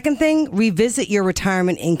 And the second thing, revisit your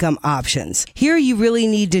retirement income options. Here you really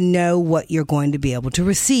need to know what you're going to be able to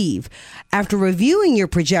receive. After reviewing your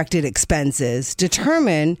projected expenses,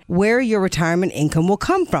 determine where your retirement income will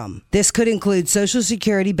come from. This could include Social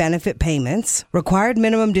Security benefit payments, required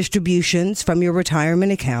minimum distributions from your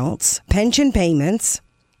retirement accounts, pension payments,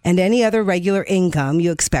 and any other regular income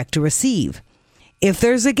you expect to receive. If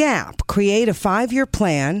there's a gap, create a 5-year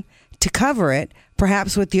plan to cover it,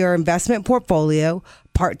 perhaps with your investment portfolio,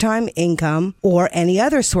 part-time income, or any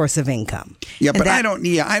other source of income. Yeah, but I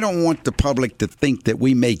don't want the public to think that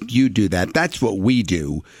we make you do that. That's what we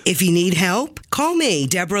do. If you need help, call me,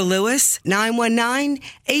 Deborah Lewis,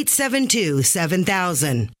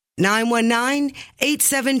 919-872-7000.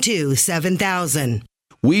 919-872-7000.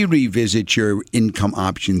 We revisit your income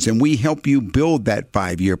options and we help you build that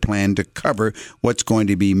 5-year plan to cover what's going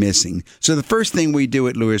to be missing. So the first thing we do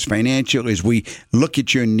at Lewis Financial is we look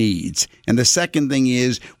at your needs. And the second thing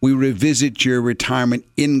is we revisit your retirement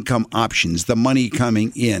income options, the money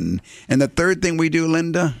coming in. And the third thing we do,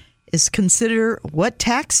 Linda, is consider what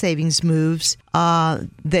tax savings moves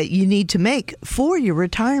that you need to make for your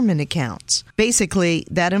retirement accounts. Basically,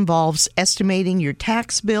 that involves estimating your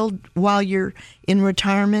tax bill while you're in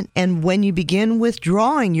retirement, and when you begin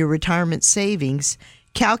withdrawing your retirement savings,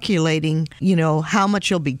 calculating, how much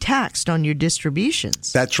you'll be taxed on your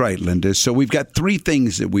distributions. That's right, Linda. So we've got 3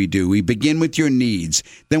 things that we do. We begin with your needs.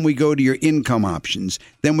 Then we go to your income options.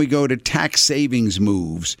 Then we go to tax savings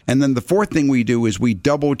moves. And then the 4th thing we do is we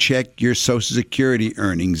double check your Social Security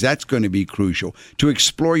earnings. That's going to be crucial to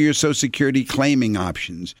explore your Social Security claiming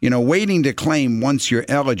options. Waiting to claim once you're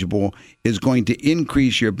eligible is going to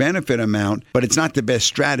increase your benefit amount, but it's not the best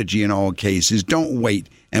strategy in all cases. Don't wait.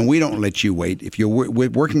 and we don't let you wait. If you're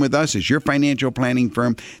working with us as your financial planning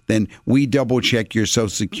firm, then we double check your Social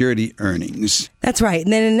Security earnings. That's right.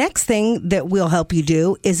 And then the next thing that we'll help you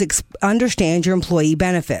do is understand your employee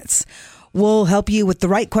benefits. We'll help you with the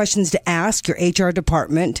right questions to ask your HR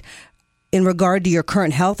department in regard to your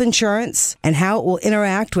current health insurance and how it will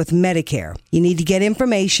interact with Medicare. You need to get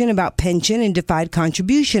information about pension and defined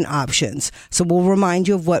contribution options. So we'll remind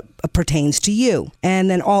you of what pertains to you. And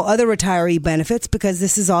then all other retiree benefits, because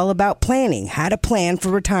this is all about planning, how to plan for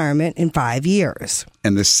retirement in 5 years.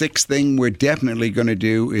 And the sixth thing we're definitely going to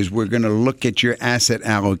do is we're going to look at your asset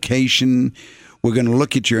allocation. We're going to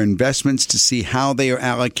look at your investments to see how they are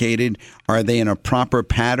allocated. Are they in a proper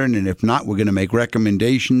pattern? And if not, we're going to make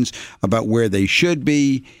recommendations about where they should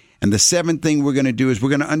be. And the seventh thing we're going to do is we're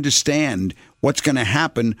going to understand what's going to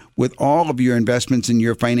happen with all of your investments and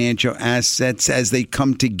your financial assets as they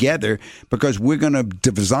come together, because we're going to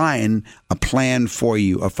design a plan for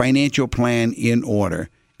you, a financial plan in order.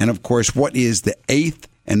 And of course, what is the eighth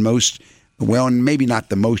and most, well, maybe not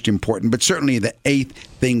the most important, but certainly the eighth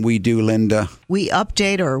thing we do, Linda? We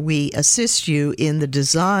update or we assist you in the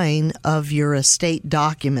design of your estate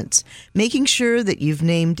documents, making sure that you've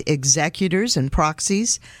named executors and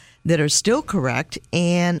proxies that are still correct,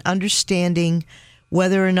 and understanding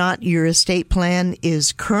whether or not your estate plan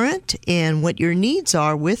is current and what your needs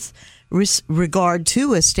are with regard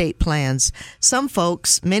to estate plans.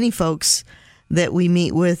 Many folks that we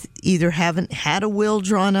meet with either haven't had a will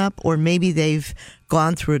drawn up, or maybe they've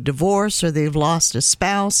gone through a divorce, or they've lost a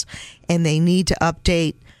spouse, and they need to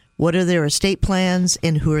update what are their estate plans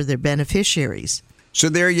and who are their beneficiaries. So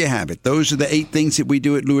there you have it. Those are the 8 things that we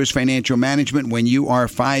do at Lewis Financial Management when you are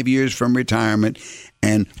 5 years from retirement,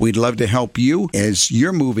 and we'd love to help you as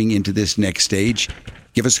you're moving into this next stage.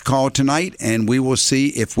 Give us a call tonight, and we will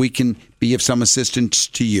see if we can be of some assistance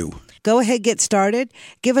to you. Go ahead, get started.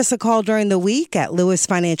 Give us a call during the week at Lewis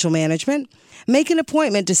Financial Management. Make an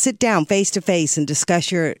appointment to sit down face-to-face and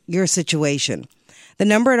discuss your situation. The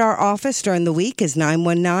number at our office during the week is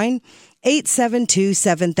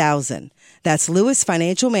 919-872-7000. That's Lewis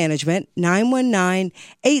Financial Management,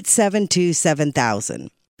 919-872-7000.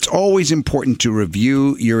 It's always important to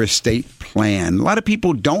review your estate plan. A lot of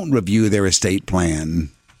people don't review their estate plan.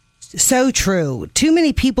 So true. Too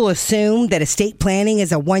many people assume that estate planning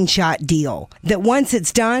is a one-shot deal, that once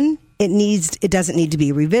it's done, it doesn't need to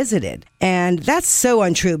be revisited. And that's so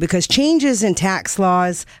untrue, because changes in tax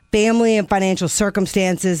laws, family and financial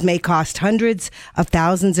circumstances may cost hundreds of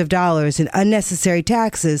thousands of dollars in unnecessary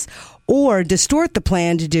taxes, or distort the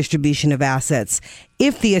planned distribution of assets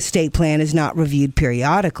if the estate plan is not reviewed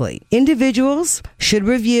periodically. Individuals should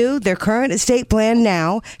review their current estate plan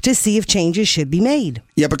now to see if changes should be made.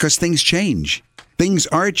 Yeah, because things change. Things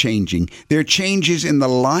are changing. There are changes in the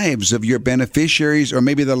lives of your beneficiaries, or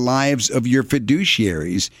maybe the lives of your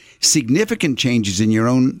fiduciaries. Significant changes in your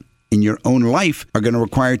own life are going to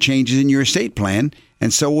require changes in your estate plan,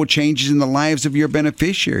 and so will changes in the lives of your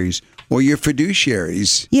beneficiaries or your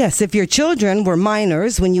fiduciaries. Yes, if your children were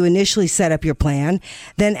minors when you initially set up your plan,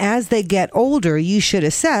 then as they get older, you should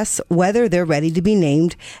assess whether they're ready to be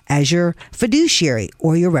named as your fiduciary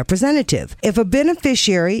or your representative. If a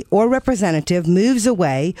beneficiary or representative moves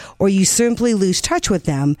away, or you simply lose touch with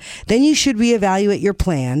them, then you should reevaluate your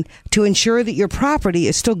plan to ensure that your property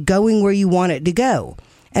is still going where you want it to go,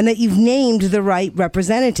 and that you've named the right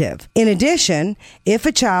representative. In addition, if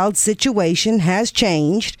a child's situation has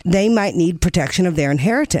changed, they might need protection of their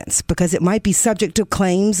inheritance, because it might be subject to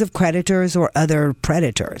claims of creditors or other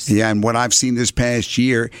predators. Yeah, and what I've seen this past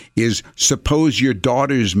year is, suppose your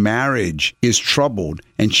daughter's marriage is troubled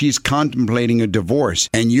and she's contemplating a divorce,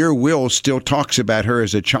 and your will still talks about her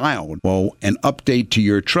as a child. Well, an update to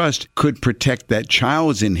your trust could protect that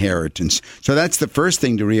child's inheritance. So that's the first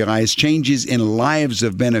thing to realize. Changes in lives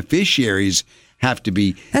of beneficiaries have to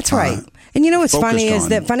be That's right. And you know what's funny is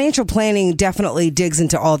that financial planning definitely digs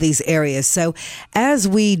into all these areas. So as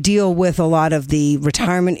we deal with a lot of the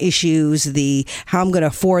retirement issues, the how I'm going to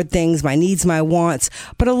afford things, my needs, my wants,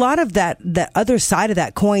 but a lot of that, the other side of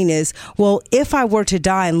that coin is, well, if I were to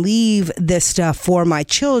die and leave this stuff for my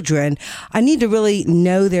children, I need to really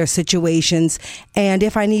know their situations. And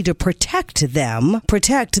if I need to protect them,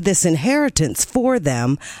 protect this inheritance for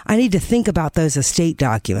them, I need to think about those estate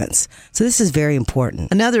documents. So this is very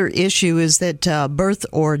important. Another issue is that birth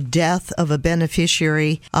or death of a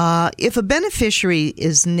beneficiary, if a beneficiary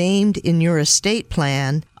is named in your estate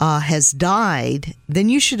plan, has died, then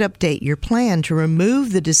you should update your plan to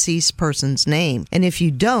remove the deceased person's name. And if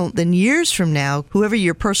you don't, then years from now, whoever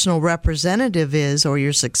your personal representative is or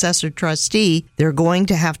your successor trustee, they're going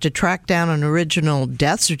to have to track down an original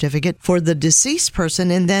death certificate for the deceased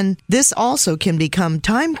person. And then this also can become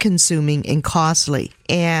time-consuming and costly.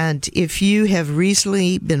 And if you have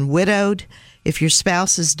recently been widowed, if your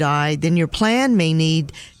spouse has died, then your plan may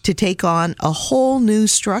need to take on a whole new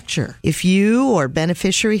structure. If you or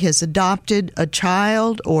beneficiary has adopted a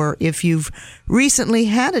child, or if you've recently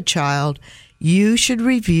had a child, you should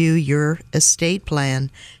review your estate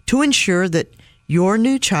plan to ensure that your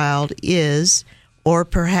new child is or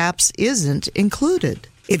perhaps isn't included.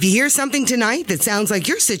 If you hear something tonight that sounds like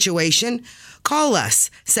your situation, call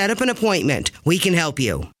us. Set up an appointment. We can help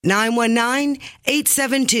you.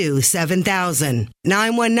 919-872-7000.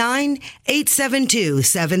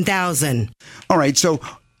 919-872-7000. All right, so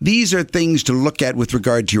these are things to look at with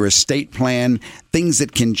regard to your estate plan, things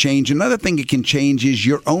that can change. Another thing that can change is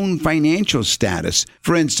your own financial status.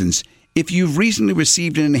 For instance, if you've recently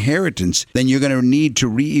received an inheritance, then you're going to need to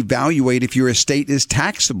reevaluate if your estate is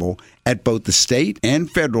taxable at both the state and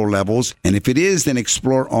federal levels. And if it is, then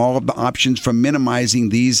explore all of the options for minimizing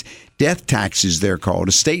these death taxes, they're called,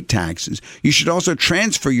 estate taxes. You should also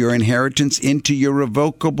transfer your inheritance into your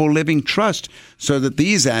revocable living trust so that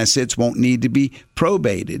these assets won't need to be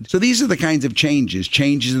probated. So these are the kinds of changes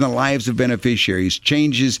in the lives of beneficiaries,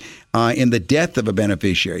 changes in the death of a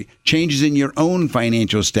beneficiary, changes in your own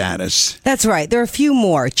financial status. That's right. There are a few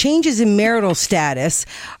more. Changes in marital status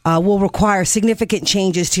will require significant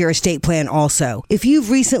changes to your estate plan also. If you've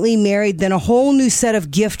recently married, then a whole new set of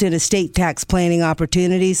gift and estate tax planning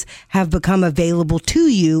opportunities have become available to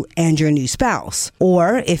you and your new spouse.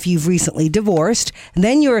 Or if you've recently divorced,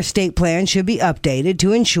 then your estate plan should be updated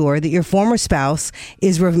to ensure that your former spouse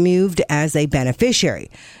is removed as a beneficiary.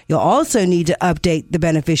 You'll also need to update the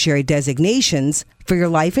beneficiary designations for your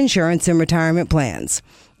life insurance and retirement plans,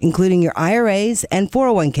 including your IRAs and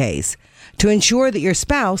 401ks, to ensure that your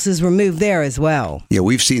spouse is removed there as well. Yeah,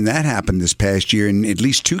 we've seen that happen this past year in at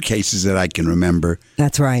least 2 cases that I can remember.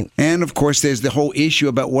 That's right. And of course, there's the whole issue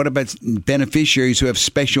about what about beneficiaries who have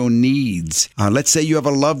special needs. Let's say you have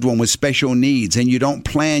a loved one with special needs and you don't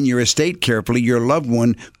plan your estate carefully. Your loved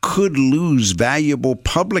one could lose valuable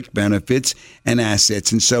public benefits and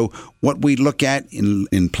assets. And so what we look at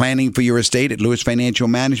in planning for your estate at Lewis Financial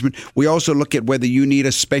Management, we also look at whether you need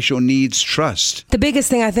a special needs trust. The biggest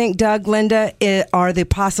thing, I think, Doug, Linda, are the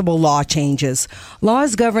possible law changes.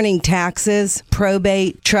 Laws governing taxes,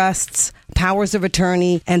 probate, trusts, powers of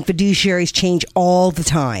attorney, and fiduciaries change all the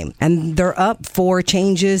time, and they're up for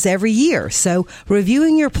changes every year. So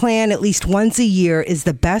reviewing your plan at least once a year is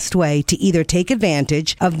the best way to either take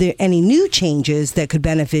advantage of any new changes that could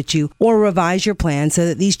benefit you or revise your plan so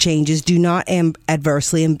that these changes do not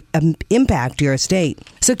adversely impact your estate.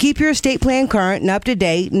 So keep your estate plan current and up to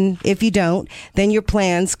date, and if you don't, then your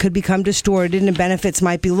plans could become distorted and benefits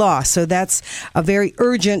might be lost. So that's a very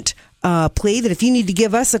urgent plea that if you need to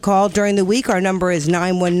give us a call during the week, our number is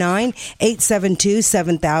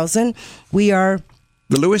 919-872-7000. We are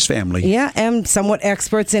the Lewis family. Yeah, and somewhat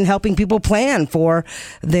experts in helping people plan for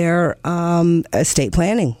their estate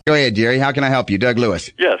planning. Go ahead, Jerry. How can I help you? Doug Lewis.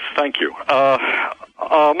 Yes, thank you.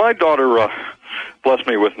 My daughter blessed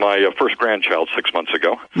me with my first grandchild 6 months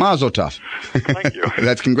ago. Mazel tov. Thank you.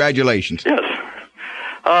 That's congratulations. Yes.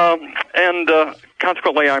 And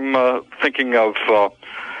consequently, I'm thinking of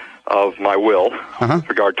my will, with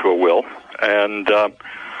regard to a will. And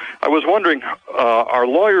I was wondering, are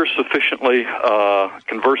lawyers sufficiently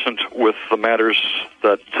conversant with the matters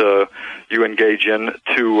that you engage in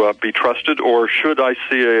to be trusted, or should I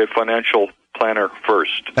see a financial planner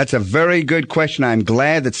first? That's a very good question. I'm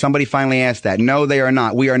glad that somebody finally asked that. No, they are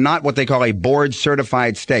not. We are not what they call a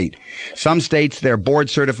board-certified state. Some states, they're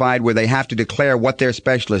board-certified where they have to declare what they're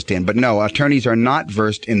specialist in. But no, attorneys are not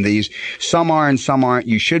versed in these. Some are and some aren't.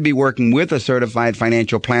 You should be working with a certified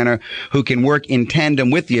financial planner who can work in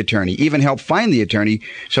tandem with the attorney, even help find the attorney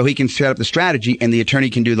so he can set up the strategy and the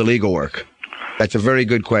attorney can do the legal work. That's a very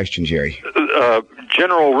good question, Jerry.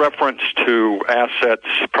 General reference to assets,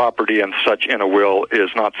 property, and such in a will is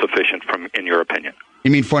not sufficient, in your opinion?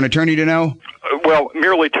 You mean for an attorney to know? Well,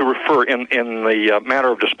 merely to refer in the matter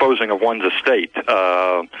of disposing of one's estate.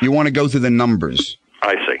 You want to go through the numbers.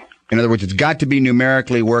 I see. In other words, it's got to be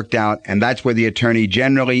numerically worked out, and that's where the attorney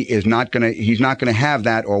generally he's not going to have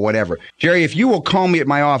that or whatever. Jerry, if you will call me at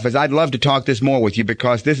my office, I'd love to talk this more with you,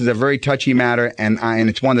 because this is a very touchy matter, and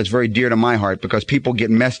it's one that's very dear to my heart, because people get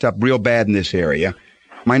messed up real bad in this area.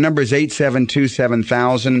 My number is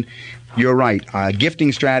 872-7000. You're right.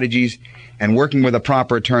 Gifting strategies and working with a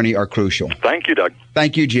proper attorney are crucial. Thank you, Doug.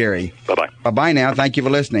 Thank you, Jerry. Bye-bye. Bye-bye now. Thank you for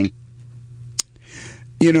listening.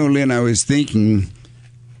 You know, Lynn, I was thinking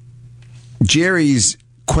Jerry's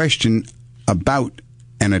question about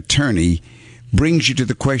an attorney brings you to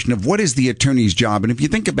the question of what is the attorney's job. And if you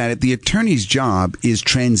think about it, the attorney's job is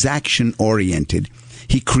transaction-oriented.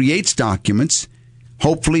 He creates documents.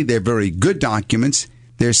 Hopefully, they're very good documents.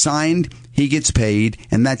 They're signed, he gets paid,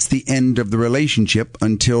 and that's the end of the relationship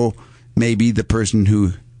until maybe the person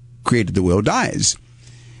who created the will dies.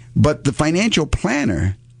 But the financial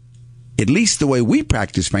planner, at least the way we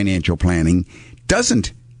practice financial planning,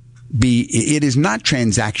 it is not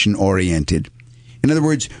transaction oriented. In other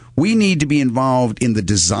words, we need to be involved in the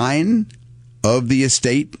design of the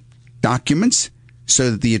estate documents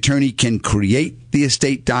so that the attorney can create the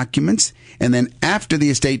estate documents. And then after the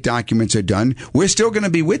estate documents are done, we're still going to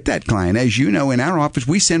be with that client. As you know, in our office,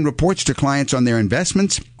 we send reports to clients on their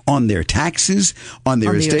investments, on their taxes, on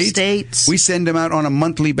their estates. We send them out on a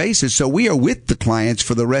monthly basis. So we are with the clients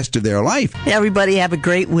for the rest of their life. Everybody have a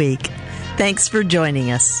great week. Thanks for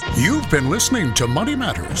joining us. You've been listening to Money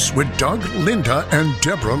Matters with Doug, Linda, and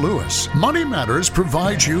Deborah Lewis. Money Matters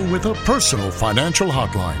provides you with a personal financial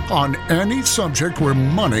hotline on any subject where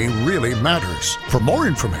money really matters. For more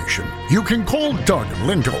information, you can call Doug,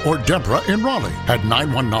 Linda, or Deborah in Raleigh at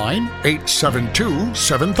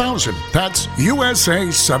 919-872-7000. That's USA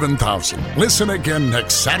 7000. Listen again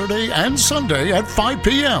next Saturday and Sunday at 5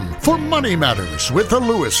 p.m. for Money Matters with the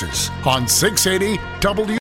Lewises on 680 W.